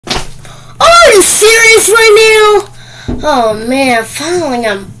you serious right now? Oh man, finally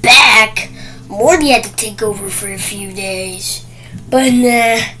I'm back. Morty had to take over for a few days. But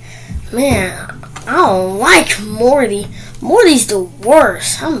man, I don't like Morty. Morty's the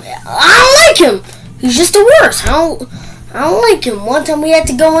worst. I don't like him. He's just the worst. I don't like him. One time we had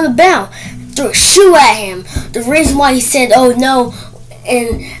to go on the bow, threw a shoe at him. The reason why he said, "Oh no,"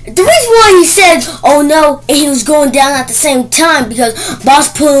 and the reason why he said, "Oh no," and he was going down at the same time because boss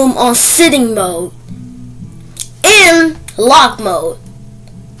put him on sitting mode and lock mode.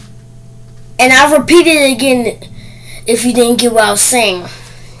 And I'll repeat it again if you didn't get what I was saying.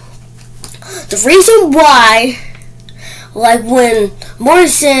 The reason why, like when Morty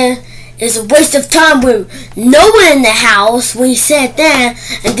said it's a waste of time with no one in the house, when he said that,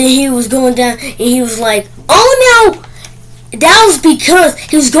 and then he was going down and he was like, "Oh no," that was because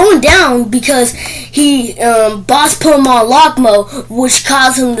he was going down because he boss put him on lock mode, which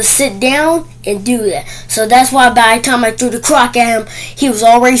caused him to sit down and do that. So that's why by the time I threw the crock at him, he was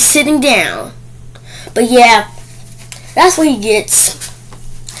already sitting down. But yeah, that's what he gets.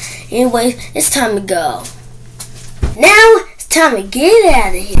 Anyway, it's time to go. Now it's time to get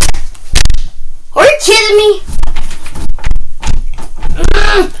out of here. Are you kidding me?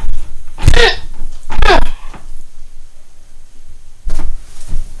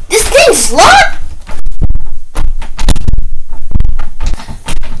 This thing's locked?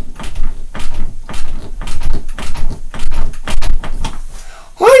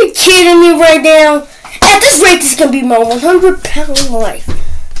 Are you kidding me right now? At this rate, this is going to be my 100-pound life.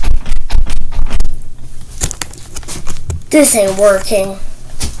 This ain't working.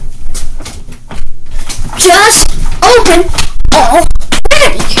 Just open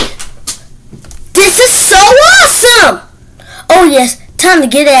already. This is so awesome. Oh yes, time to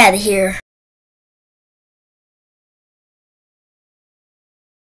get out of here.